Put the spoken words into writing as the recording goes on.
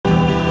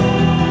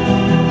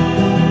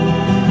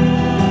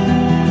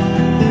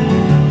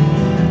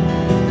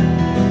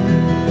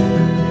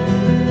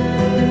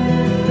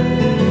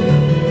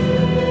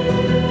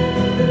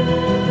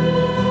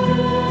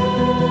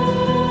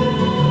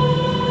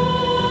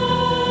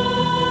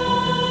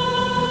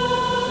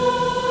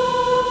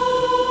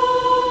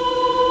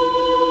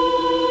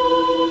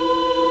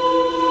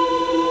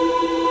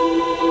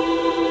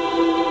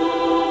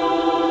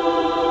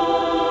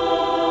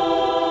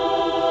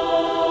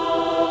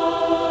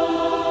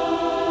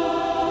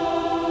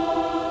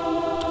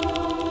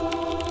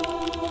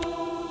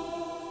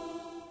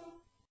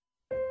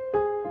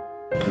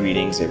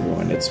Greetings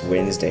everyone, it's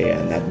Wednesday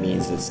and that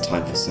means it's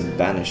time for some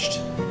Banished.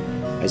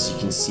 As you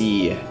can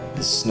see,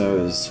 the snow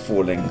is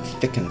falling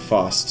thick and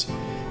fast.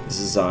 This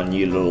is our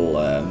new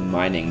little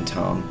mining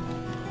town,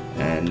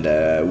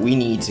 and we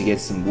need to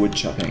get some wood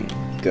chopping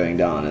going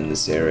down in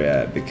this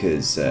area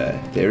because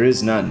there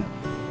is none.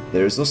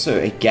 There is also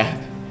a gap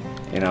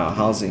in our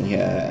housing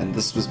here, and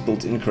this was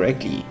built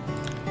incorrectly.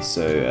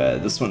 So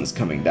this one is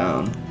coming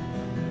down,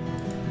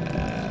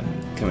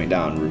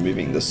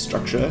 removing this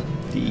structure.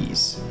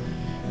 These,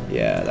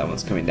 yeah, that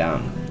one's coming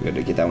down. We're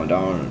gonna get that one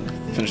down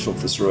and finish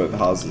off this row of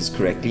houses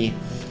correctly,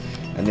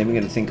 and then we're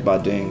gonna think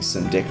about doing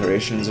some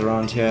decorations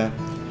around here,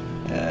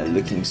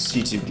 looking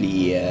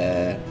suitably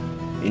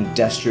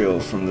industrial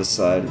from the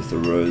side with the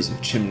rows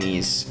of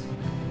chimneys.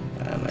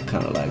 I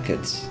kind of like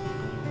it.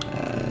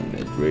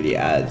 It really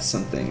adds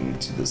something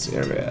to this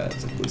area.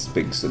 It's like this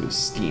big sort of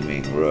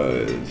steaming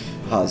row of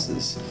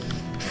houses.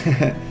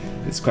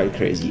 It's quite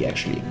crazy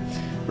actually.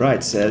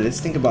 Right, so let's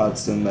think about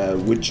some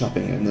wood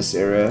chopping in this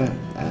area.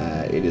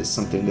 It is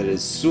something that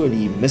is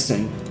sorely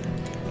missing.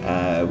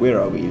 Where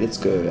are we? Let's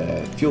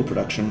go fuel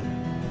production,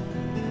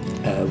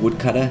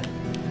 woodcutter.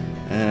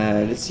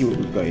 Let's see what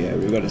we've got here.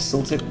 We've got a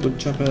Celtic wood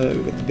chopper.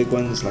 We've got the big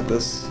ones like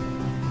this.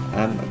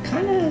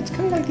 It's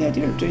kind of like the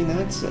idea of doing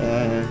that.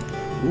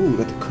 Ooh, we've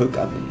got the coke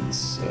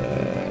ovens.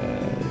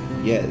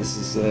 Yeah, this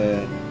is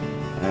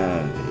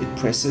it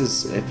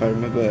presses, if I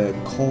remember,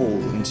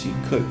 coal into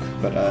coke,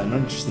 but not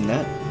interested in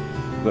that.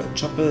 We've got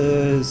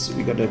choppers,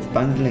 we got a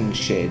bundling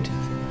shed.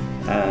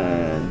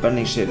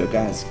 Bundling shed, oh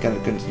guys,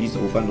 going to use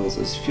all bundles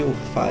as fuel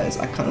for fires.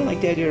 I kind of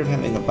like the idea of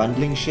having a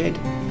bundling shed.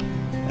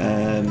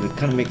 It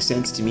kind of makes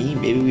sense to me.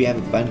 Maybe we have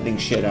a bundling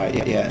shed out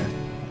here.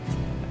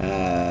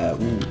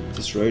 Ooh,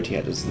 this road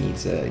here does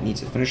needs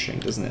a finishing,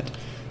 doesn't it?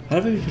 How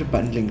about we put a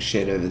bundling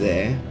shed over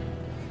there?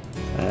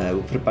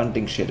 We'll put a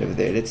bundling shed over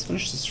there. Let's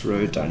finish this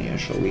road down here,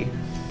 shall we?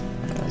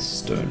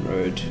 Stone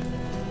road.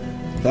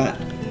 That.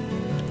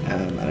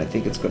 And I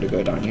think it's got to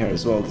go down here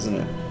as well, doesn't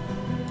it?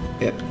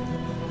 Yep.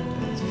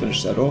 Let's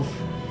finish that off.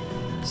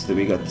 So that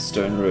we got the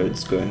stone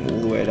roads going all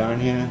the way down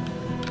here.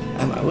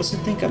 I also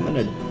think I'm going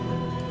to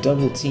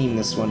double team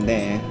this one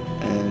there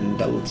and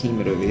double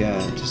team it over here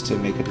just to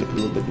make it look a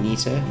little bit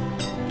neater.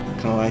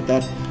 Kind of like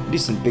that. Do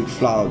some big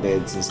flower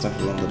beds and stuff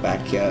along the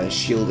back here,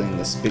 shielding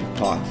this big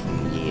part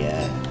from the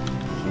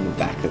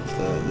back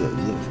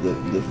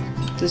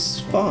of this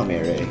farm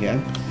area here.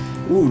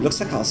 Ooh, looks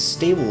like our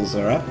stables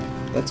are up.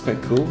 That's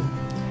quite cool.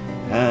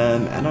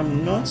 And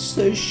I'm not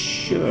so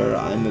sure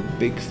I'm a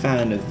big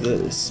fan of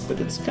this,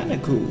 but it's kind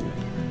of cool.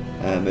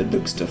 It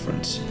looks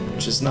different,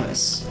 which is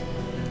nice.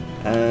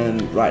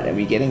 Right, and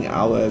we're getting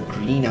our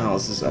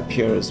greenhouses up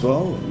here as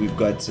well. We've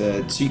got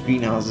 2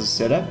 greenhouses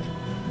set up,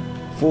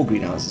 4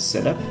 greenhouses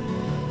set up.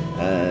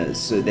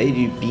 So they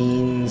do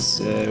beans,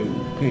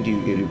 we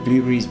do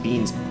blueberries,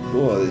 beans.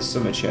 Oh, there's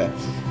so much here.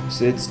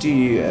 So let's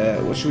do,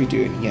 what should we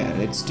do in here?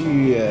 Let's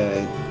do,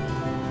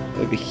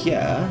 over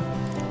here,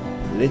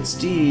 let's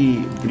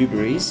do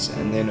blueberries,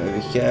 and then over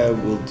here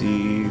we'll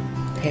do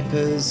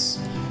peppers,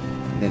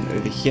 and then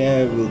over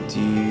here we'll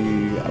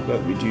do, how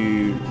about we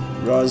do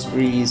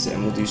raspberries,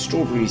 and we'll do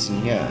strawberries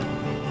in here.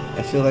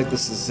 I feel like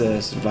this is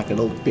sort of like a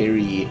little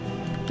berry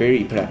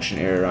production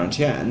area around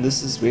here, and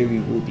this is where we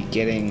will be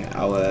getting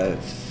our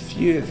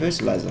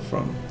fertilizer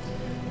from.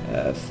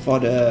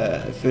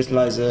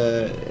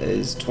 Fertilizer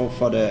is 12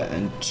 fodder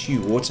and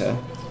 2 water,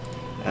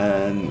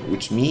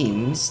 which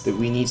means that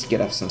we need to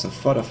get up some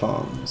fodder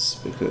farms,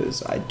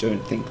 because I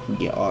don't think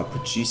we are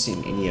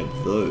producing any of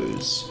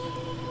those.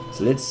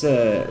 So let's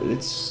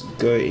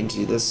go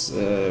into this.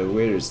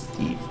 Where is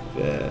it?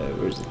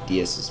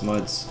 DSS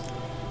mods.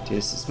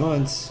 DSS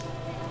mods.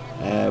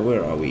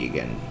 Where are we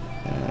again?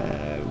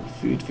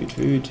 Food.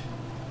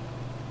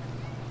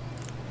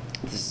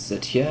 This is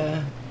it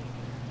here.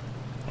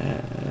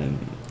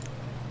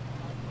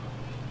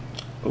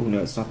 Oh no,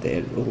 it's not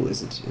there at all,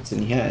 is it? It's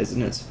in here,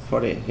 isn't it?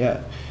 Fodder,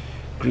 yeah.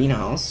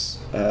 Greenhouse.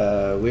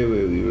 Where were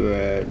we? We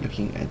were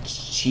looking at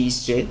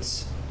cheese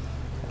sheds,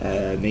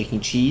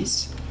 making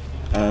cheese.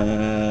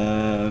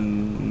 I've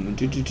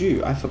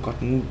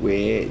forgotten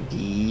where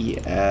the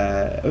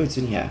oh, it's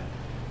in here.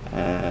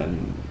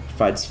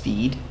 Provides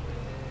feed.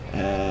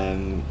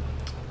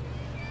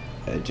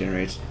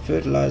 Generate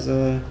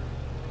fertilizer.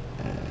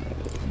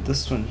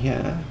 This one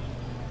here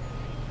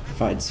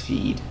provides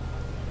feed.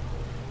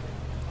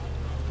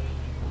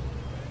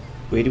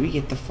 Where do we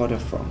get the fodder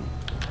from?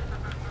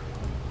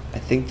 I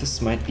think this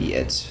might be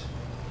it.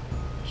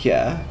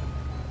 Here.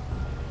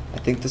 I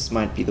think this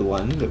might be the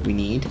one that we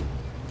need.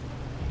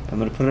 I'm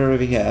gonna put it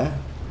over here.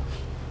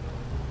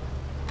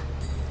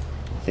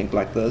 I think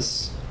like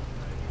this.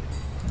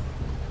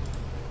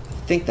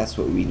 I think that's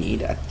what we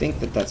need. I think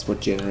that's what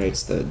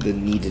generates the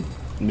needed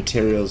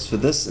materials for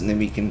this, and then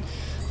we can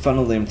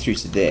funnel them through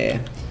to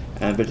there.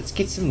 But let's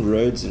get some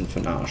roads in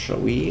for now, shall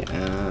we?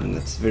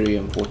 That's very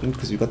important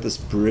because we've got this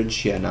bridge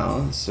here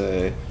now, so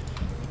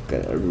we've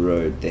got a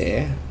road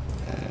there.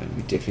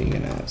 We're definitely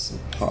going to have some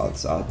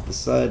paths out the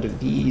side of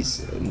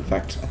these. In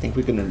fact, I think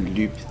we're going to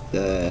loop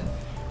the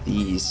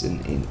these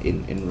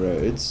in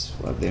roads.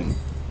 We'll have them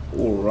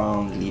all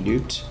roundly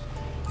looped.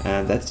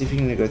 That's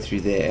definitely going to go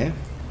through there.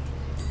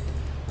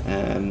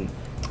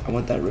 I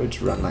want that road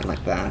to run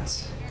like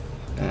that.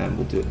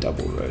 We'll do a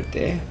double road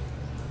there.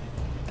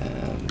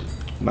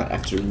 Might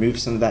have to remove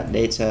some of that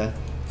later.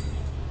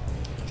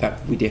 In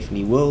fact, we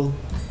definitely will.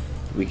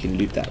 We can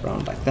loop that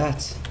round like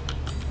that.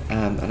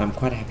 And I'm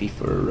quite happy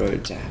for a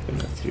road to happen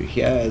through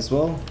here as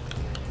well.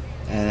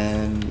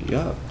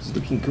 Yeah, it's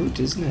looking good,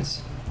 isn't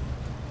it?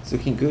 It's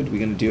looking good. We're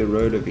going to do a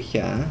road over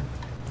here.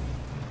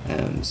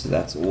 So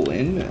that's all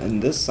in.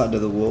 And this side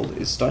of the world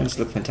is starting to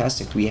look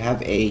fantastic. We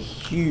have a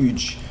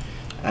huge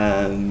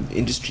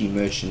industry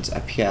merchant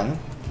up here,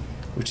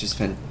 which is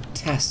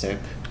fantastic.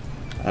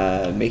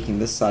 Making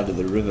this side of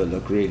the river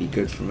look really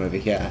good from over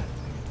here.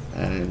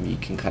 You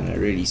can kind of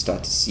really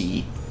start to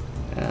see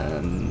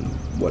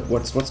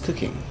what's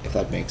cooking, if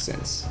that makes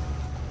sense.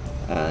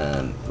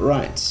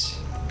 Right.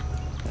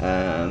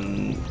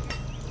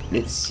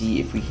 Let's see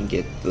if we can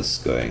get this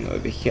going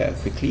over here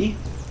quickly.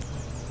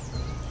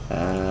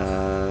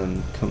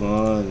 Come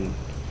on,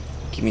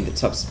 give me the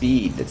top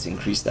speed. Let's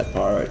increase that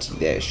priority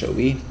there, shall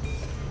we?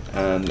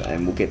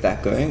 And we'll get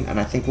that going. And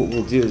I think what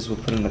we'll do is we'll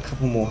put in a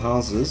couple more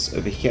houses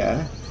over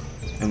here,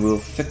 and we'll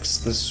fix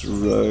this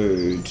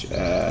road.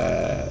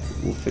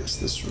 We'll fix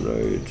this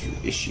road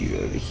issue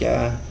over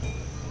here.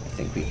 I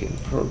think we can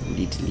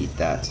probably delete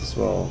that as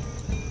well.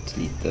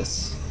 Delete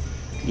this.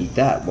 Delete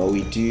that while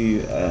we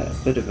do a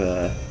bit of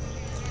a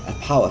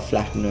power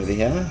flatten over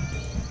here.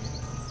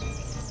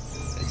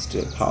 Let's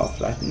do a power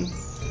flatten.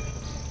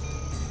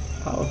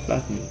 Power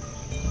flatten.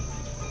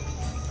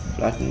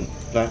 Flatten.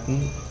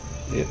 Flatten.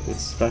 Yep,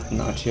 let's flatten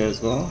out here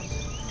as well.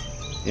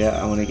 Yeah,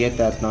 I want to get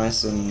that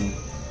nice and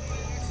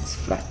let's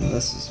flatten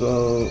this as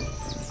well.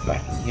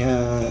 Flatten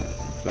here.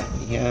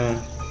 Flatten here.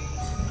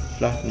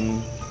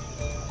 Flatten.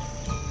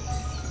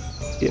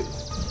 Yep.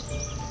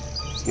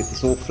 Let's get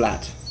this all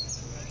flat.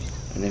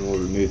 And then we'll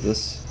remove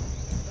this.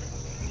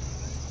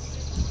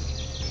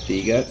 There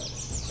you go.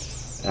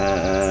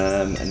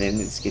 And then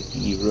let's get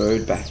the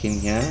road back in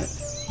here.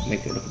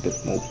 Make it look a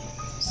bit more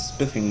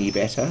spiffingly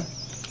better.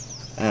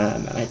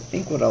 And I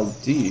think what I'll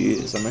do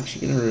is I'm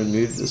actually going to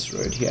remove this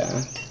road here.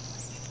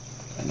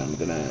 And I'm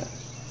going to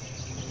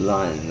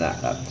line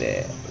that up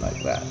there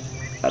like that.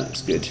 That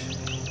looks good.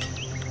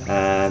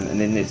 And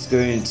then let's go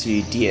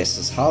into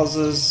DS's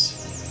houses.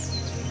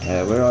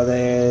 Where are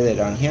they? They're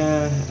down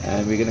here.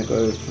 And we're going to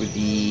go for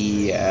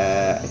the,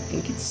 I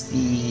think it's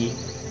the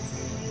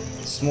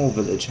small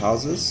village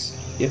houses.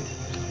 Yep.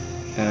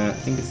 I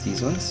think it's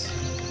these ones.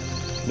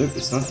 Nope,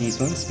 it's not these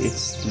ones.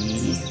 It's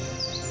the...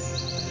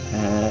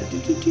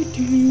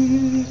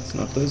 it's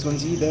not those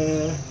ones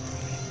either.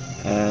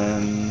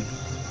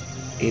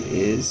 It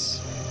is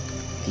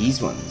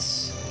these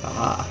ones.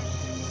 Aha.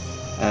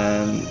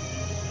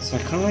 So I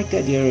kind of like the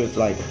idea of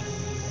like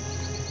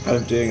kind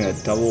of doing a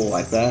double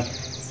like that.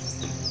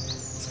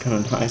 It's kind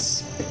of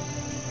nice.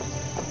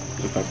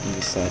 Look back from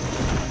this side.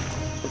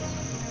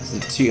 So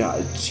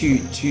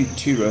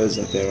two rows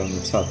up there on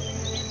the top,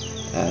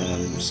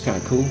 which is kind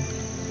of cool.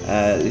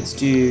 Let's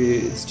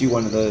do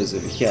one of those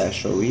over here,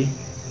 shall we?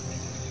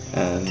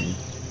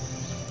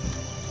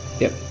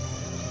 Yep,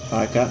 I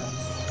like that.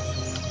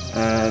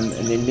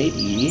 And then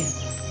maybe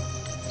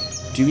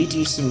do we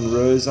do some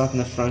rows out in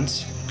the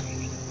front,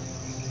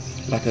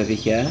 like over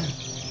here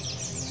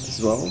as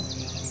well?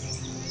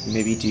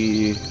 Maybe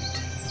do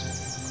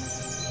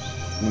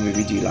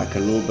like a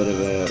little bit of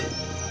a,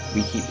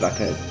 we keep like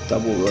a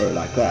double row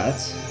like that.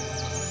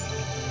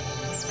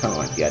 Kind of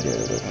like the idea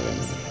of having,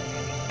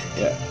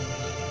 yeah,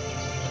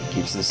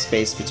 keep some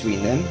space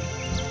between them.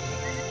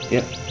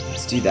 Yep,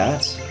 let's do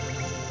that.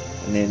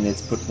 And then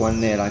let's put one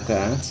there like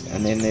that.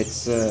 And then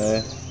let's,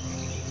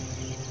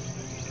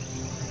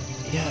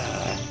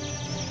 yeah,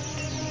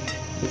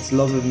 let's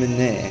lob them in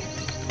there.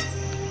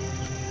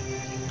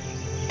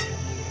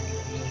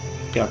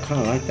 Yeah, I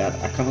kind of like that.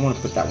 I kind of want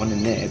to put that one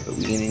in there, but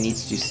we're going to need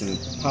to do some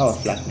power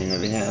flattening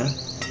over here.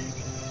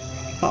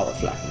 Power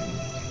flatten.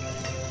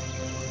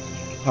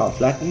 Power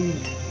flatten.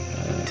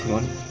 Come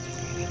on.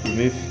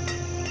 Remove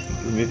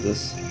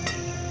this.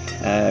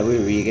 Where are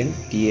we again?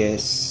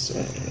 DS. I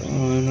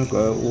want to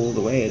go all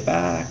the way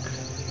back.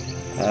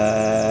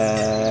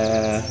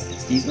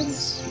 It's these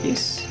ones?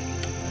 Yes.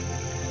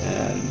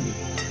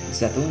 Is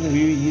that the one that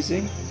we were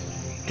using?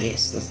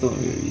 Yes, that's the one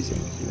we were using.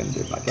 We're going to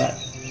do it like that.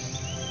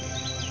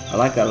 I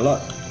like that a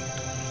lot.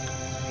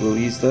 We'll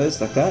use those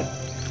like that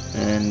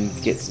and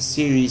get a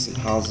series of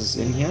houses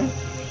in here.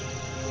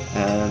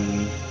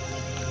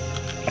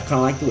 I kind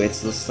of like the way it's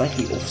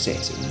slightly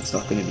offset and it's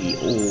not going to be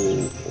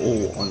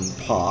all on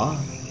par.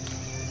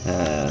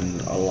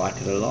 I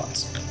like it a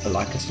lot. I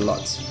like it a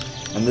lot.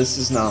 And this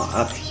is now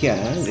up here.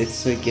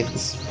 Let's get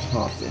this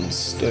path in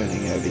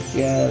stoning over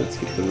here. Let's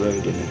get the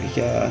road in over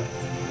here.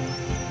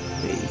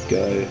 There you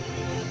go.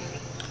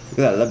 Look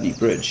at that lovely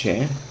bridge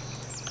here.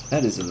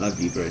 That is a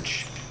lovely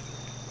bridge.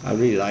 I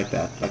really like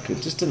that. Like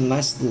just a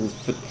nice little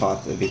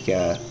footpath over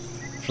here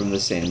from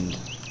this end.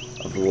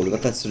 of the wall. We've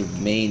got that sort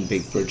of main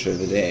big bridge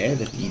over there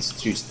that leads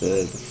through to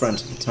the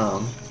front of the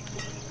town.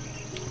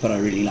 But I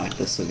really like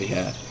this over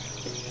here.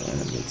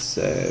 It's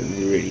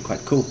really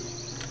quite cool.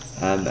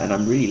 And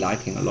I'm really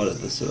liking a lot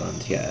of this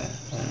around here.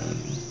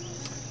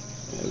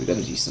 We've got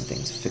to do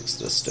something to fix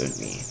this, don't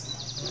we?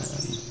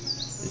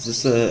 Is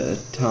this a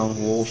town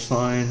hall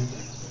sign?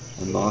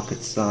 A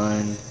market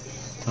sign?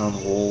 Town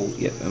hall?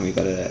 Yep, and we've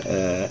got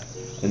a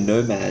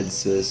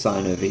nomads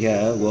sign over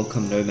here.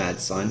 Welcome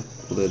nomads sign.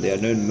 Although there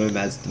are no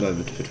nomads at the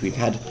moment, but we've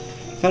had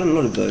a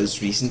lot of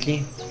those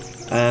recently.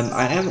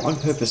 I am on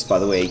purpose, by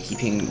the way,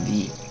 keeping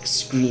the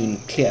screen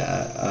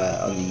clear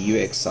on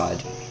the UX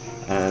side,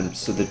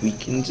 so that we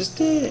can just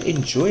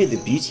enjoy the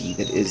beauty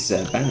that is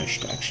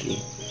Banished,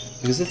 actually,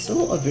 because it's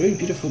still a very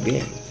beautiful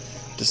game,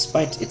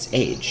 despite its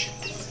age.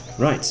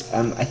 Right,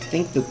 I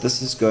think that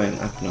this is going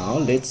up now.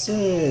 Let's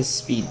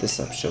speed this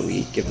up, shall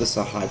we? Give this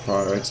a high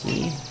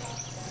priority,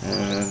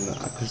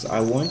 because I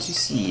want to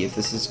see if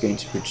this is going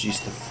to produce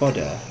the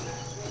fodder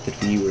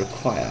that we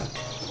require.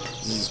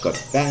 This has got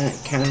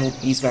candle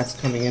beeswax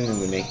coming in, and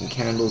we're making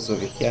candles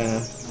over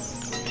here,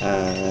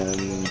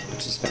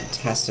 which is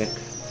fantastic.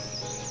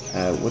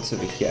 What's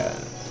over here?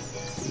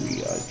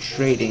 We are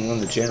trading on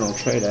the general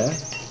trader.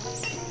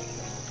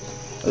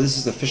 Oh, this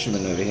is the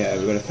fisherman over here.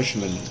 We've got a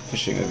fisherman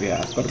fishing over here.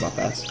 I forgot about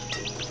that.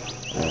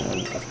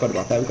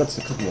 We've got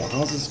a couple more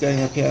houses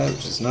going up here,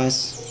 which is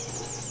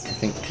nice. I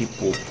think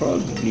people will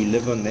probably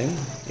live in them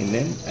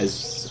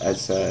as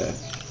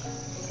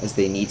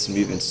they need to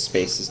move into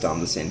spaces down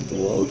this end of the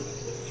world.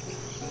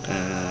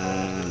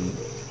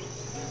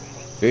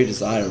 Very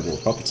desirable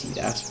property,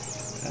 that.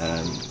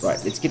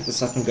 Right, let's get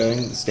this up and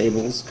going. The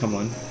stables, come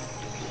on.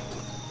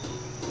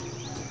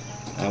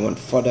 I want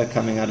fodder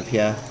coming out of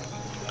here.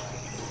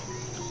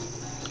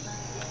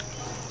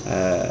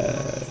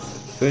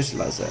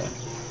 Fertilizer.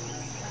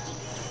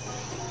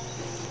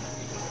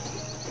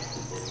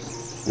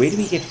 Where do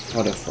we get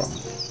fodder from?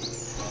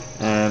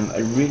 I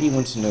really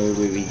want to know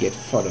where we get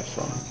fodder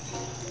from.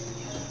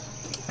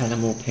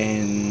 Animal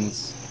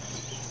pens,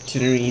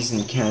 tinaries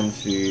and canned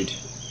food.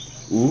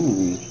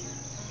 Ooh.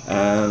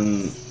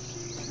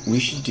 We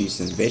should do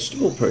some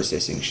vegetable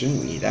processing,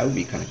 shouldn't we? That would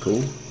be kind of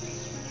cool.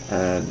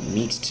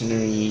 Meat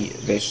tinnery,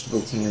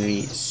 vegetable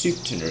tinnery,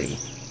 soup tinnery.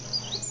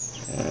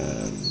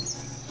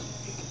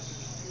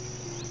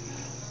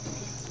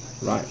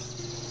 Right.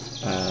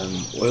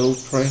 Oil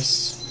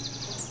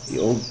press, the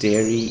old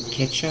dairy,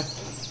 ketchup,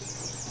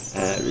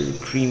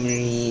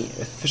 creamery,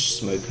 a fish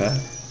smoker.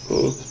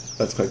 Oh,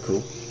 that's quite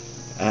cool.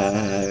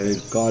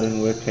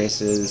 Garden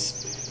workplaces,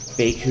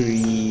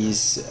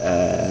 bakeries.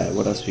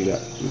 What else we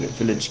got? We got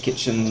village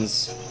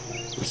kitchens.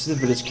 What does the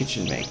village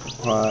kitchen make?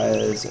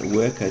 Requires a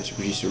worker to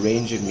produce a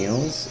range of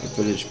meals. A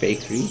village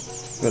bakery.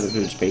 We got a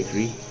village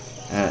bakery.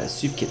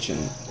 Soup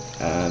kitchen.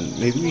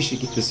 Maybe we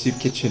should get the soup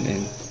kitchen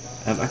in.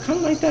 I kind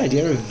of like the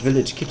idea of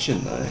village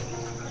kitchen though.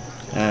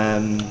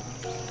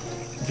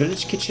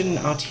 Village kitchen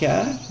out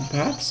here,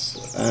 perhaps,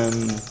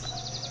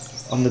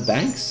 on the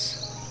banks,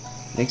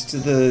 next to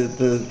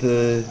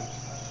the.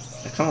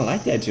 I kind of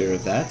like the idea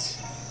of that.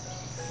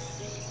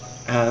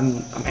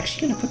 I'm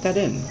actually going to put that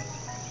in.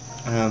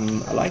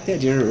 I like the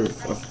idea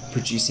of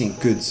producing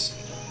goods,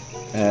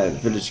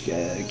 village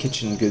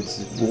kitchen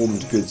goods,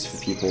 warmed goods for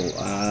people.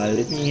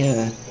 Let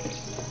me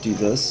do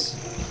this.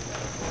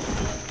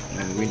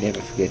 We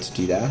never forget to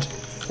do that.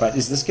 Right,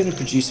 is this going to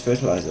produce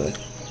fertilizer?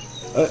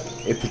 Oh,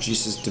 it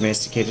produces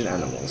domesticated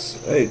animals.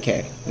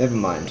 Okay, never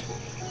mind.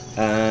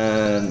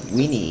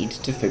 We need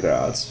to figure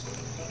out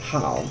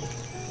how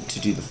to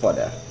do the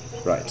fodder.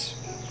 Right.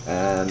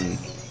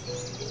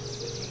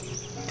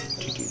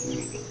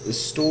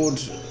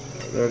 Stored.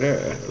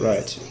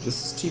 Right.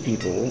 This is 2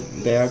 people.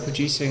 They are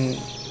producing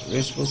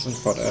vegetables and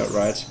fodder.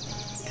 Right.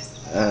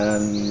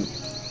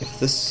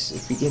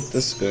 If we get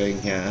this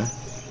going here,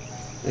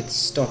 let's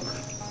stock.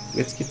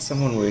 Let's get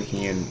someone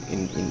working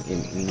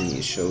in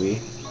these, shall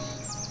we?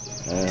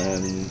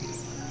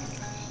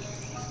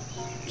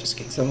 Just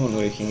get someone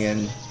working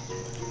in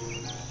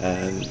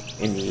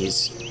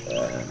these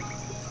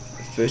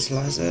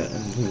fertilizer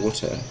and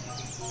water.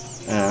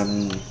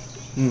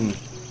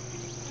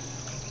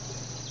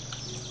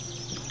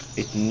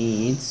 It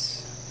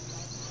needs.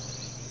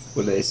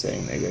 What are they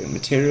saying? They're going.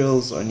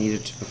 Materials are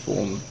needed to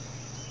perform.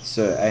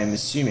 So I am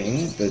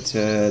assuming that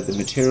the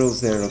materials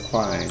they're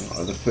requiring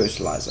are the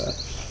fertilizer.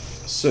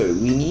 So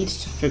we need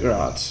to figure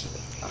out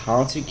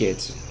how to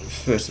get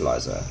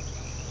fertilizer.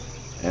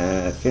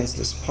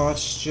 Fenceless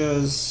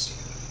pastures,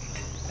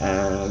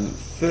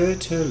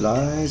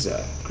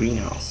 fertilizer,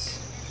 greenhouse,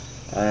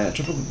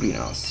 tropical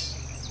greenhouse.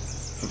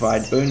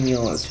 Provide bone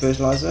meal as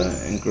fertilizer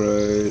and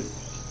grow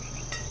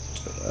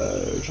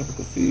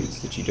tropical foods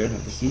that you don't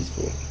have the seeds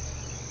for.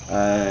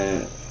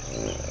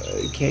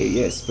 Okay,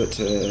 yes, but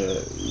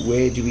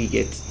where do we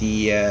get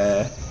the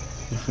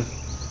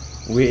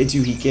where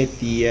do we get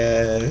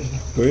the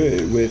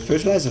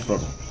fertilizer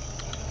from?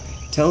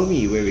 Tell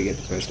me where we get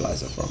the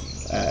fertilizer from.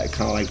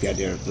 Kind of like the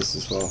idea of this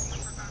as well.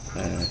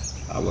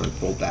 I want to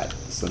call that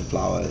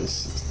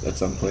sunflowers at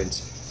some point.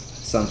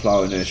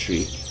 Sunflower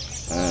nursery.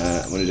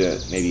 I'm going to do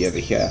it maybe over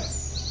here.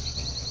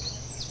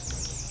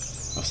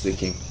 I was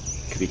thinking,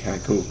 could be kind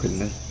of cool,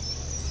 couldn't it?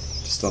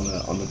 Just on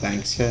the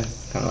banks here,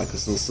 kind of like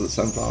this little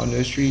sunflower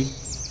nursery,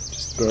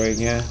 just growing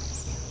here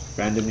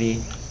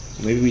randomly.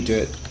 Maybe we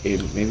do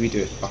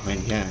it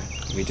behind here.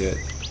 We do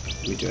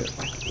it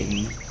like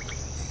in.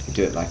 We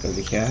do it like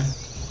over here.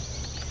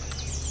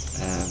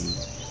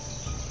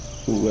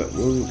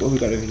 What we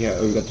got over here?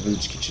 Oh, we got the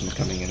village kitchen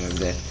coming in over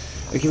there.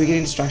 Okay, we're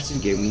getting distracted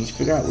again. We need to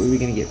figure out where we're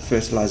going to get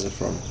fertilizer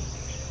from.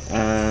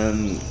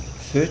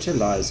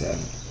 Fertilizer.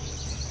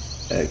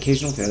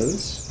 Occasional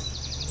feathers.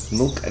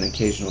 Milk and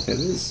occasional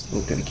feathers.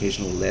 Milk and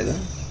occasional leather.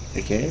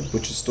 Okay,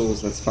 butcher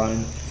stalls, that's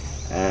fine.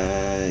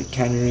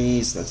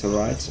 Canneries, that's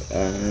alright.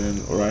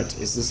 Alright,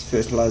 is this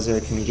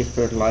fertilizer? Can we get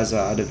fertilizer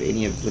out of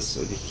any of this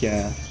over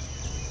here?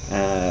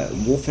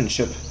 Wharf and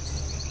ship.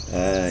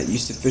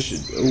 Used to fish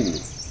it.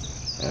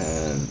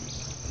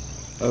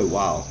 Oh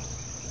wow,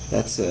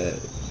 that's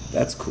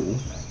cool.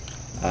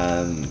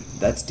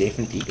 That's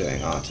definitely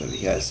going out over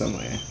here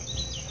somewhere.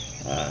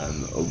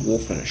 A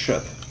wharf and a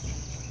ship,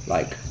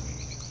 like,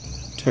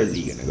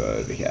 totally gonna go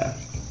over here.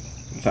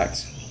 In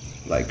fact,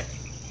 like,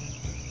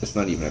 it's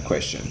not even a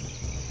question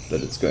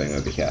that it's going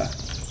over here.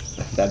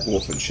 That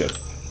wharf and ship,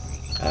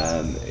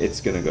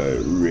 it's gonna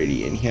go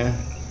really in here.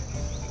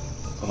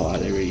 Oh, I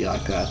really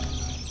like that.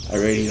 I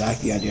really like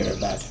the idea of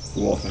that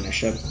wharf and a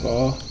ship.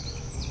 Oh,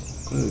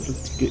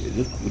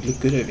 it would look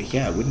good over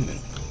here, wouldn't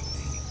it?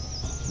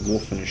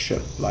 Wharf and a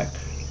ship, like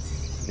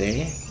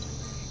there.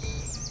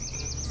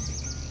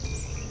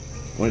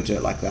 I want to do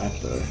it like that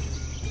though.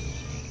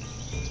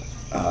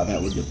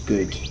 That would look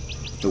good.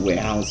 The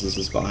warehouses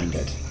is behind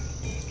it.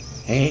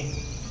 Hey,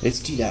 let's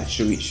do that.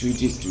 Should we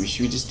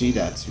just do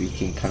that so we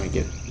can kind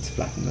of let's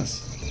flatten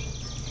this.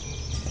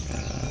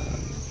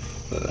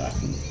 Put that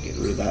and get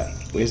rid of that.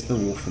 Where's the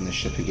wharf and the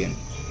ship again?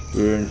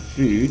 We're in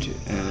food.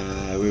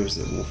 Where was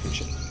the wharf and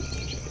ship?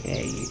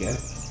 There you go.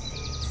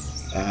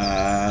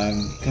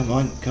 Come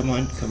on,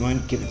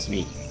 give it to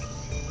me.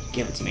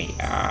 Give it to me.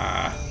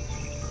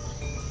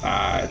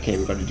 Okay,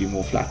 we've got to do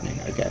more flattening.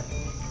 Okay.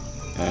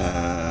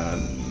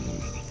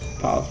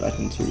 Power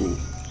flatten tool.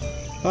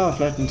 Power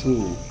flatten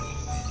tool.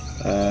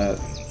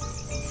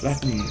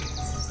 Flatten.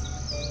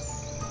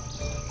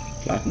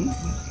 Flatten?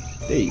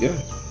 There you go.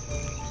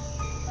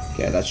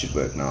 Okay, that should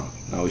work now.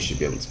 Now we should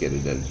be able to get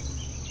it in.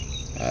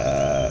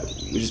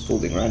 We're just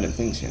building random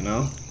things here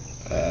now.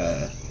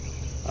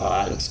 Oh,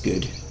 that looks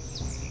good.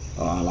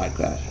 Oh, I like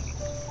that.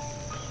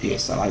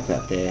 Yes, I like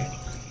that there.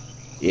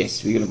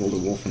 Yes, we're going to build a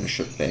wharf and a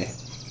ship there.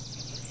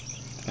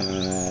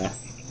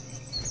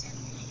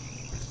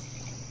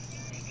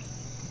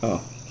 Oh,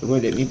 it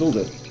won't let me build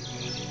it.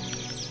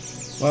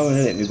 Why won't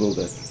it let me build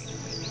it?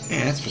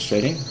 Yeah, that's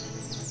frustrating.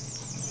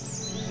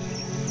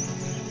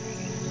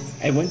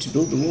 I want to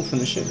build the wharf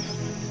and the ship.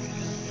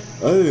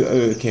 Oh,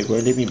 okay, it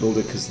won't let me build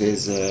it because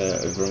there's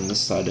over on this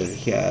side over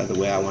here, the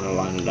way I want to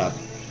line it up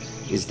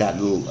is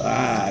that little,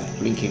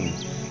 blinking.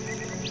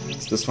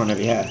 It's this one over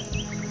here.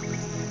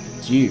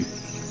 It's you.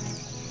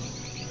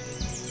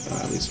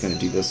 We're just going to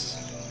do this.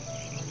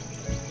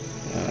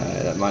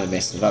 That might have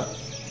messed it up.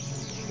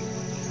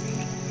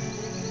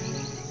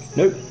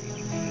 Nope,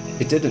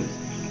 it didn't.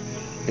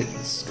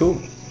 It's cool.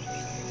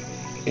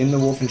 In the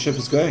wharf and ship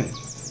is going.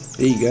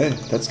 There you go.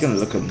 That's going to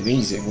look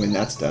amazing when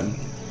that's done.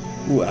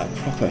 Ooh, a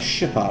proper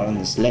ship out on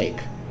this lake.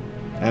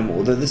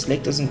 Although this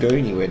lake doesn't go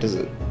anywhere, does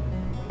it?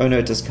 Oh no,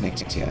 it does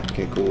connect here.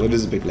 Okay, cool. It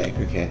is a big lake,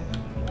 okay.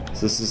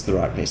 So this is the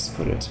right place to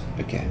put it.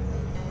 Okay.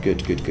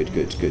 Good.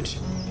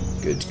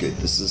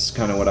 This is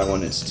kind of what I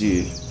wanted to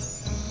do.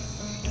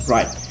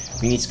 Right.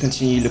 We need to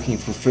continue looking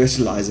for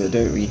fertilizer,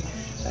 don't we?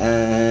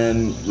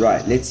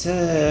 Right, let's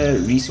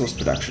resource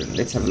production.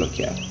 Let's have a look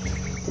here.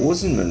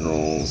 Ores and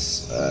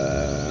minerals.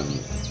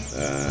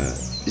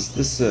 Is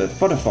this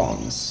fodder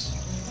farms?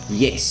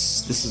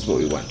 Yes, this is what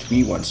we want.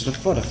 We wanted a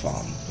fodder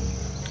farm.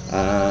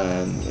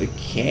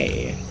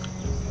 Okay.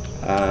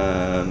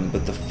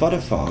 But the fodder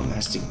farm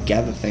has to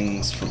gather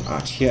things from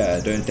out here,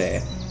 don't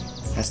they?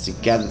 Has to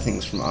gather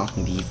things from out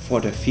in the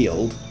fodder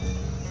field.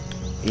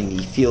 In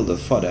the field of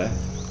fodder.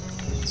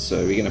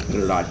 So we're gonna put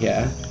it right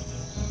here.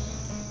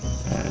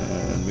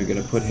 And we're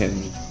gonna put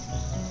him.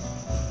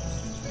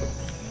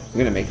 We're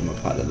gonna make him a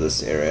part of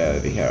this area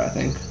over here, I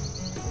think.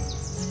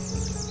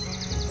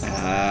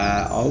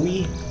 Are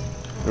we?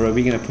 Or are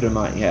we gonna put him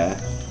out here?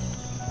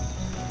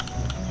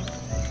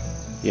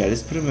 Yeah,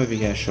 let's put him over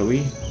here, shall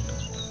we?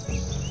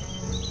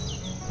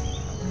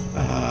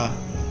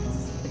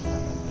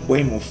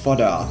 Way more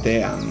fodder out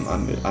there,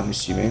 I'm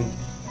assuming.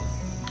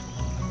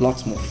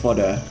 Lots more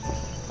fodder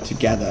to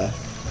gather.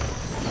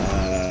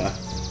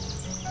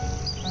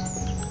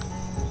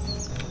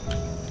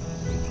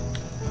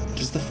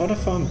 Does the fodder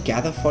farm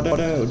gather fodder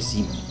or does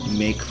he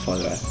make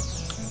fodder?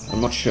 I'm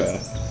not sure.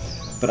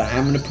 But I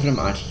am going to put him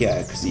out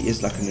here because he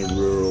is like in a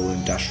rural,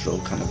 industrial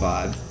kind of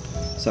vibe.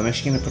 So I'm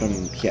actually going to put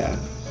him here.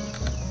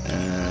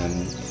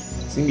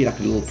 It's going to be like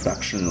a little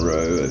production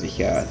row over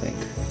here, I think.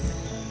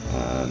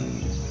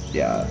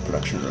 yeah,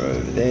 production row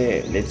over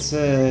there. Let's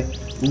ooh,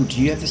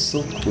 do you have the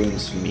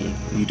silkworms for me?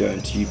 You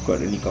don't. You've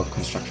got only got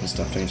construction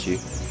stuff, don't you?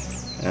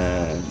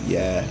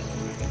 Yeah,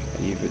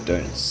 you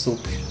don't.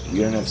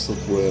 You don't have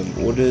silkworm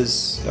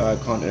orders. I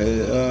can't.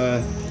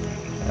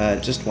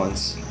 Just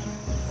once.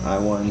 I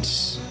want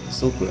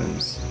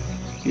silkworms.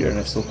 You don't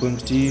have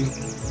silkworms, do you?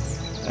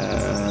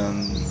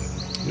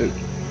 Look.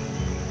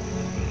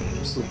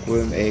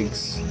 Silkworm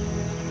eggs.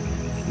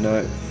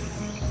 No.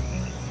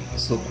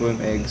 Silkworm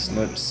eggs.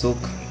 Nope. Silk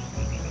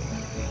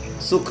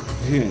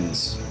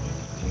cocoons.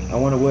 I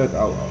want to work.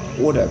 I'll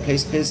order.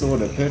 Place the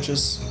order.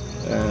 Purchase.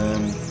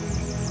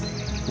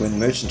 When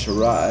merchant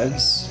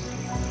arrives.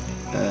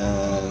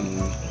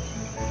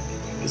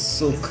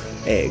 Silk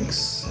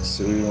eggs.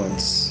 So we want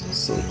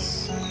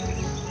silks.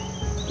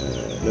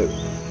 Look.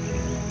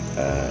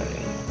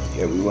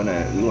 Yeah, we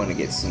wanna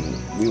get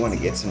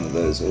some of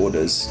those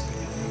orders.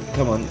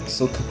 Come on,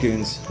 silk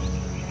cocoons.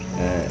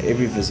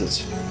 Every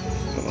visit.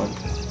 Come on.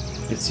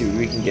 Let's see what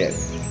we can get.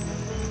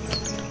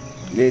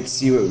 Let's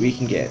see what we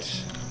can get.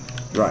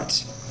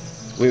 Right.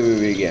 Where were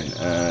we again?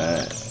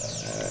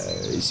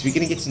 So we're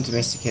gonna get some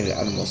domesticated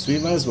animals. So we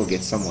might as well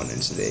get someone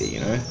into there, you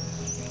know.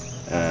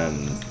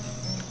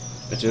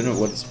 I don't know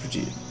what it's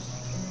produced.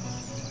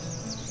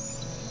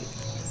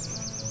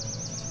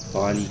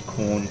 Barley,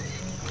 corn.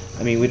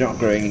 I mean, we're not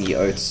growing any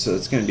oats, so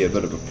it's going to be a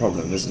bit of a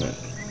problem, isn't it?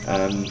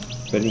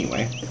 But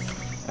anyway,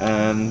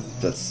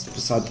 that's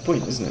beside the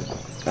point, isn't it?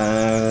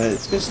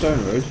 Let's go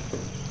Stone Road.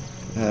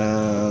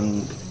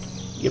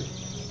 Yep.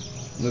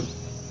 Nope.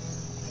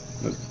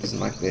 Nope, doesn't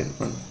like that in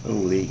front.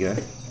 Oh, there you go.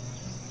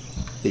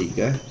 There you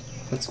go.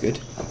 That's good.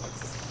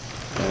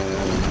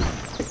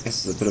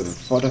 This is a bit of a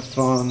fodder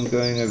farm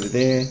going over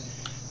there.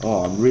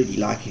 Oh, I'm really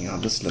liking how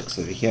this looks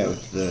over here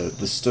with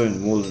the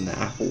stone wall and the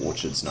apple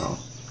orchards now.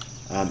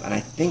 And I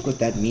think what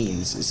that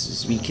means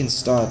is we can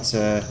start,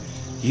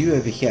 you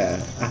over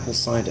here, apple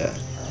cider.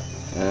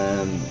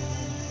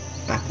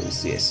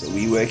 Apples, yes, are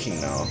we working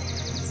now?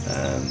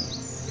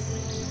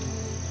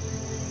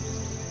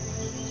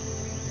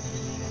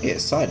 Yeah,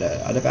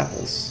 cider out of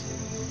apples.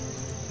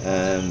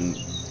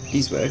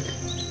 These work.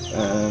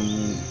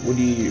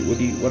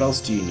 What else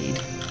do you need?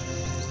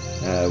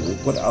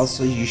 What else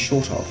are you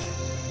short of?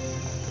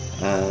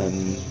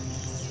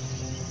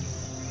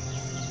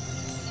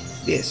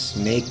 Yes,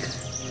 make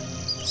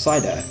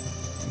cider.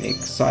 Make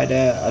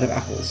cider out of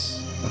apples.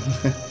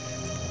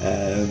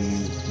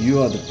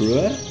 You are the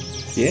brewer?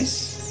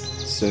 Yes.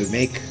 So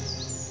make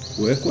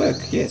work.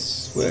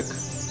 Yes, work.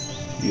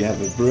 You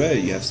have a brewer,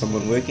 you have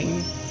someone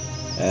working.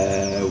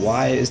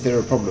 Why is there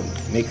a problem?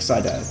 Make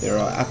cider. There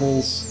are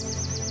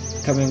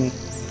apples coming.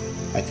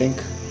 I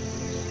think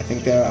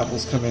there are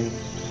apples coming.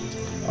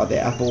 Are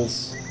there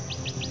apples?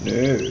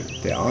 No,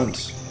 there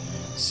aren't.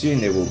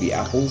 Soon there will be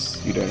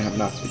apples. You don't have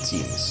enough, it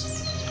seems.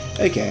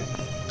 Okay,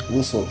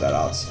 we'll sort that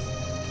out.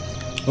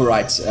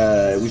 Alright,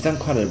 we've done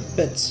quite a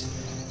bit.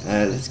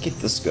 Let's get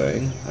this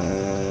going.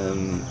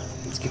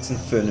 Let's get some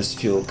furnace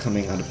fuel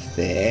coming out of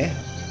there.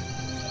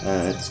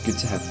 It's good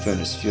to have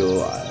furnace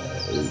fuel,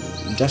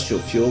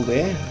 industrial fuel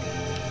there.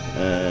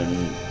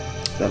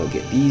 That'll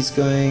get these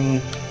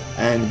going.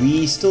 And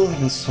we still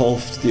haven't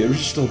solved the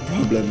original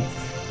problem,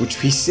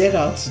 which we set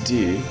out to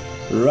do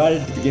right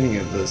at the beginning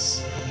of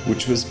this,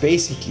 which was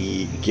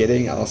basically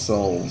getting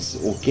ourselves,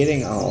 or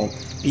getting our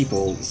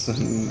people,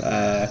 some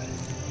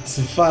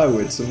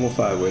firewood, some more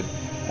firewood,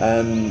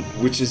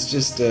 which is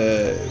just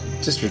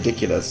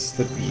ridiculous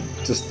that we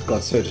just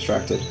got so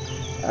distracted.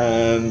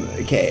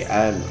 Okay,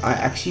 I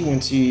actually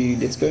want to,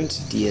 let's go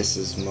into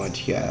DS's mod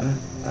here,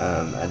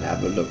 and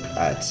have a look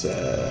at,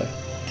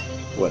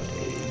 what,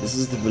 this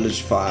is the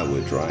village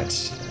firewood, right?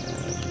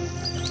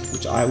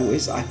 Which I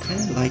kind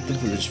of like the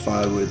village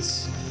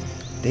firewoods.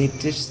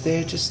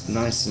 They're just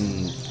nice,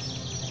 and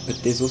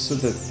but there's also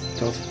the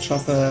Delta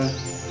Chopper.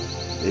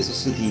 There's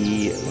also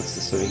the, what's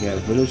this over here?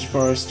 Village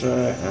Forester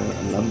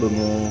and Lumber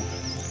Mill.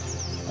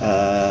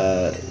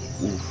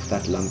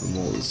 That lumber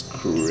mill is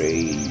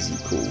crazy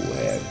cool.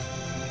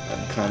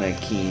 I'm kind of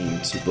keen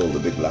to build a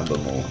big lumber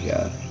mill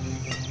here.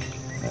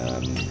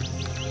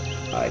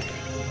 Like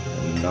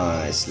a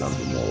nice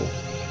lumber mill.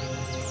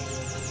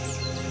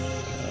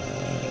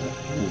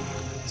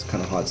 It's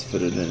kind of hard to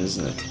fit it in,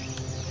 isn't it?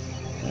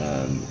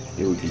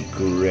 It would be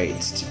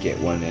great to get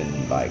one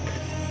in, like,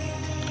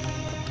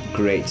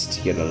 great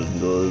to get a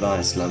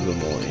nice lumber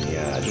mill in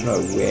here. I don't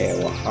know where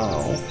or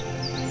how.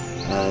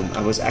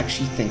 I was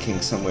actually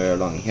thinking somewhere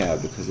along here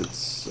because it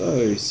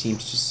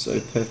seems just so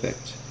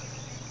perfect.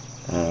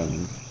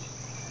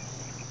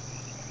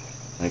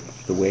 Like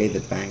the way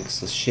the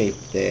banks are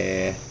shaped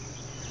there.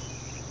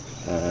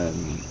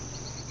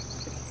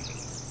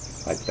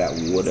 Like that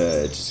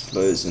water just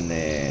flows in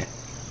there.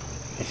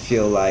 I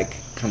feel like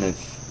kind of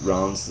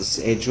rounds this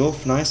edge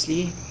off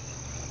nicely.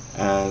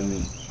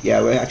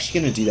 Yeah, we're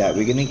actually going to do that.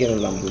 We're going to get a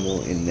lumber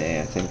mill in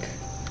there, I think.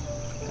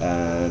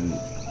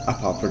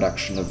 Up our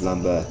production of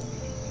lumber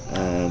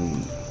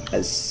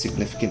as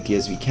significantly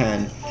as we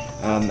can.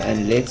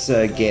 And let's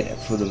get,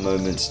 for the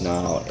moment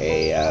now,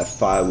 a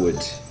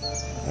firewood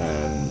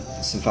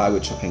some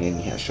firewood chopping in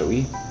here, shall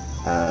we?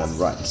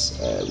 Right,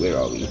 where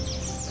are we?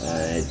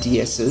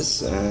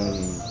 DS's.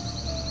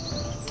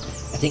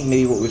 I think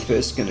maybe what we're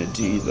first going to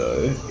do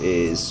though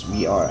is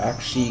we are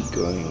actually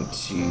going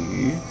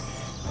to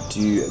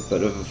do a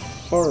bit of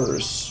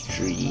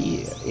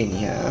forestry in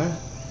here,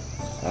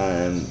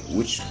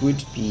 which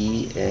would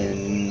be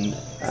in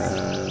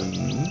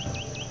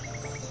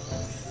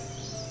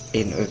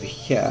over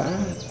here,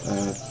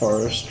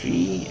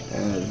 forestry,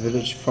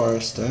 village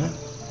forester,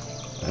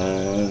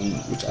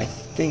 which I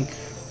think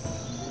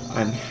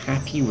I'm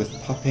happy with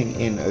popping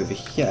in over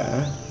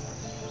here,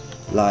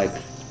 like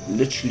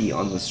literally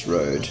on this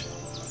road,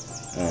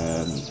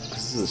 because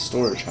this is a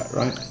storage hut,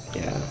 right?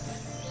 Yeah.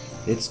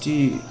 Let's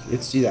do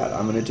that.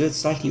 I'm gonna do it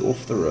slightly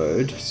off the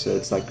road, so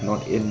it's like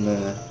not in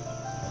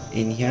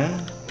here,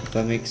 if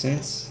that makes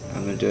sense.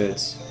 I'm gonna do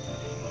it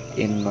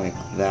in like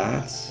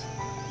that.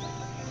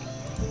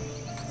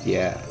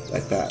 Yeah,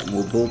 like that. And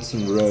we'll build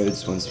some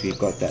roads once we've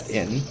got that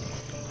in.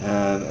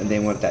 And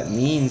then what that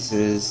means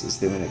is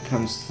that when it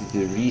comes to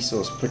the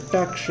resource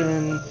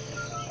production,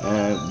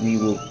 we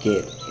will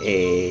get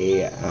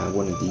a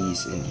one of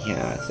these in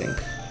here, I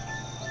think.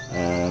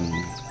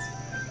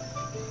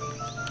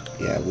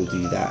 Yeah, we'll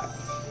do that.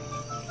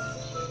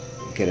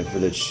 Get a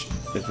village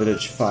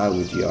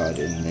firewood yard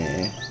in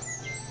there,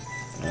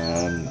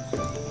 and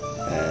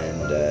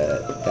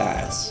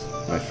that,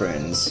 my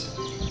friends,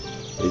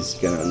 is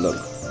gonna look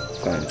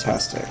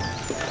fantastic.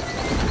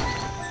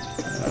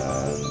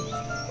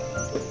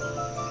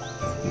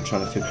 I'm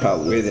trying to figure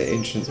out where the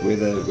entrance, where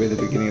the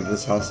beginning of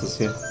this house is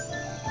here.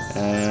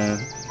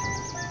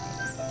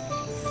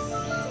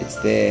 It's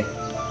there.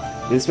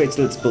 Let's wait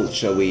till it's built,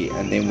 shall we?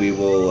 And then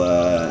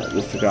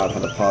we'll figure out how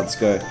the paths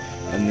go,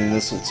 and then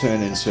this will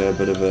turn into a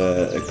bit of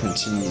a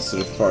continued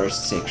sort of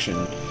forest section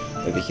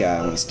over here.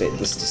 I want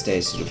this to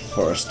stay sort of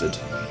forested.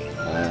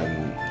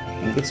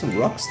 We've got some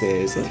rocks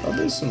there. Are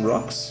those some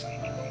rocks?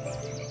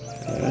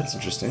 That's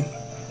interesting.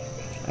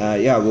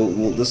 Yeah,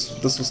 this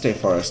will stay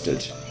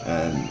forested.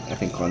 I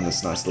think on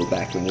this nice little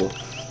back, and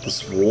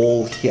this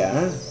wall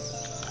here,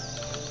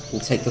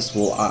 we'll take this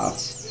wall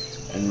out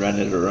and run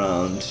it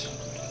around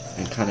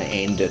and kind of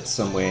end it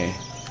somewhere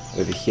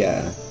over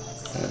here,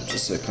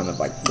 just so kind of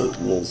like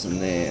walls in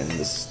there, and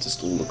this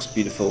just all looks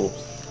beautiful.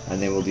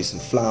 And then we'll do some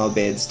flower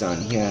beds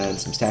down here and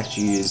some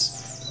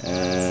statues,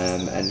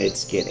 and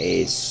let's get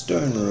a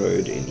stone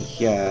road in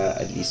here,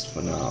 at least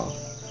for now.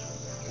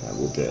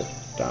 We'll do it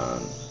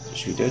down.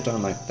 Should we do it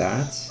down like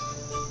that?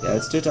 Yeah,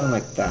 let's do it down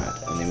like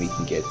that, and then we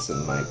can get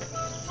some like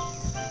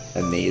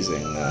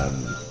amazing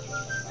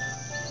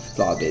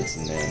flower beds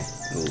in there.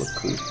 It'll look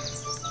cool.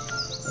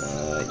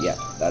 Yeah,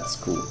 that's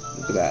cool.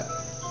 Look at that.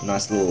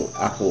 Nice little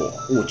apple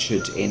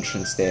orchard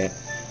entrance there.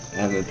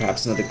 And then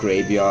perhaps another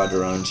graveyard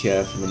around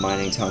here for the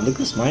mining town. Look,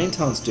 this mining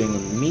town's doing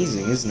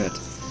amazing, isn't it?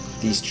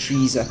 These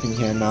trees up in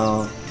here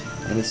now,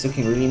 and it's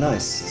looking really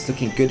nice. It's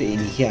looking good in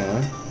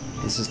here.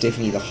 This is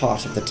definitely the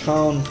heart of the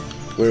town,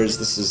 whereas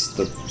this is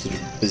the sort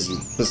of busy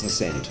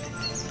business end.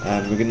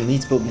 And we're going to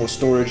need to build more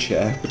storage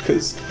here,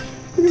 because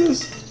look at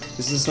this.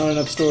 This is not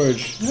enough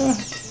storage.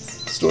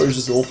 Storage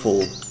is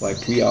awful.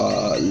 Like, we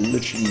are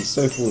literally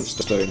so full of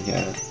stone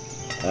here.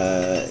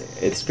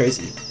 It's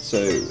crazy. So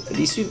at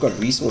least we've got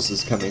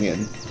resources coming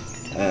in.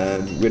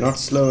 We're not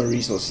slow on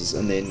resources.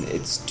 And then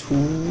it's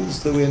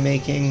tools that we're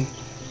making.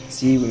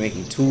 See, we're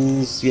making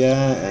tools here,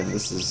 and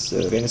this is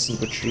venison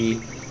butchery.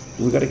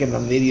 We've got to get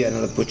maybe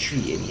another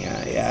butchery in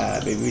here.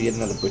 Yeah, maybe we get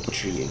another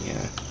butchery in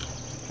here.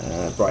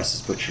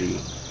 Bryce's butchery.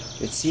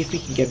 Let's see if we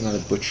can get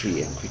another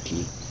butchery in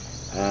quickly.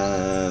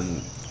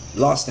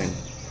 Last thing.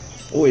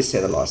 Always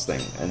say the last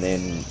thing, and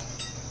then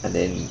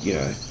you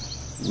know,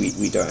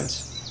 we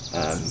don't.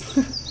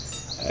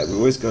 We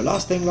always go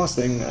last thing,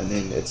 and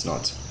then it's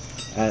not.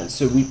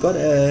 So we've got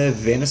a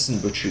venison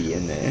butchery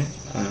in there,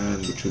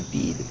 which would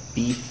be the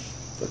beef,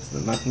 that's the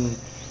mutton,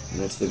 and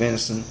that's the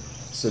venison.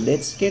 So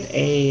let's get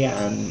a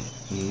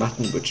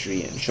mutton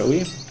butchery in, shall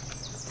we?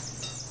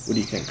 What do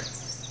you think?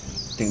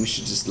 Think we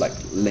should just like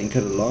link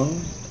it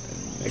along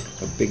and make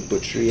a big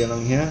butchery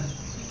along here?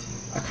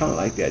 I kind of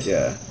like the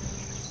idea.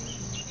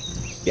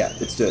 Yeah,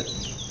 let's do it.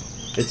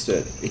 Let's do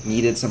it. It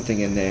needed something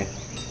in there,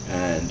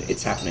 and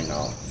it's happening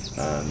now.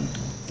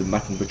 The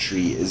mutton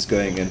butchery is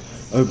going in.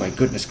 Oh my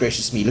goodness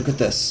gracious me, look at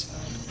this.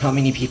 How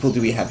many people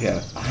do we have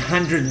here?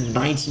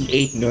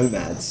 198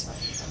 nomads.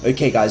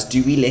 Okay guys,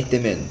 do we let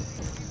them in?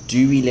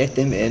 Do we let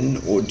them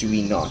in, or do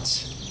we not?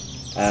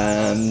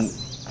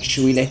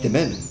 Should we let them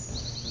in?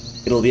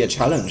 It'll be a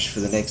challenge for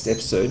the next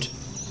episode.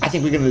 I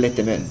think we're going to let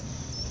them in.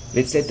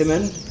 Let's let them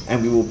in,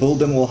 and we will build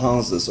them all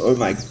houses. Oh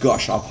my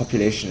gosh, our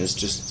population is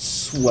just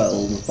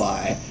swelled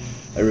by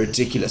a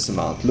ridiculous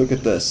amount. Look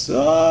at this.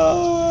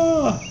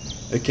 Ah!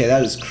 Okay,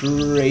 that is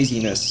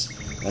craziness.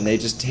 And they're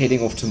just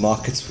heading off to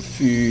markets for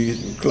food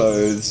and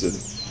clothes and,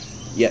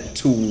 yeah,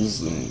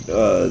 tools, and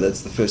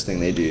that's the first thing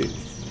they do.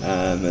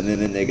 And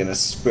then they're going to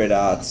spread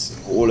out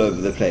all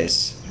over the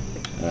place,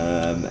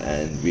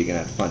 and we're going to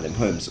have to find them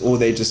homes. Or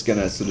they're just going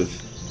to sort of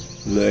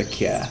lurk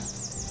here.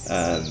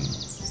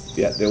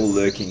 Yeah, they're all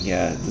lurking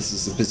here. This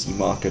is a busy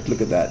market.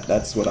 Look at that.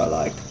 That's what I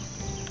like.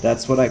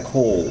 That's what I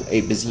call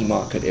a busy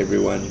market,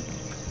 everyone.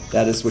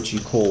 That is what you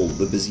call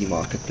the busy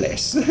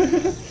marketplace.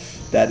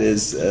 That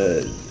is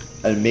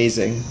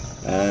amazing.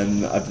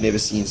 I've never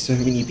seen so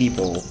many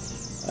people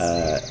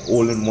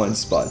all in one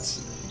spot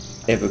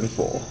ever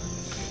before.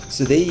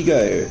 So there you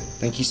go.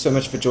 Thank you so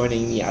much for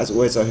joining me. As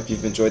always, I hope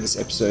you've enjoyed this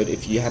episode.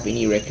 If you have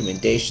any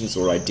recommendations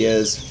or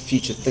ideas for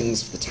future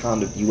things for the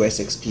town of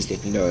Wessex, please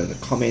let me know in the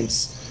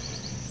comments.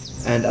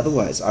 And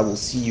otherwise, I will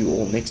see you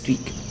all next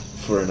week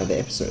for another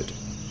episode.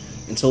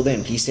 Until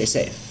then, please stay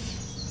safe.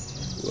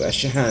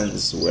 Wash your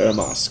hands, wear a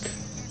mask.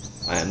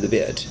 I am the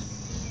Beard,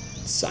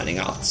 signing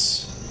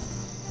out.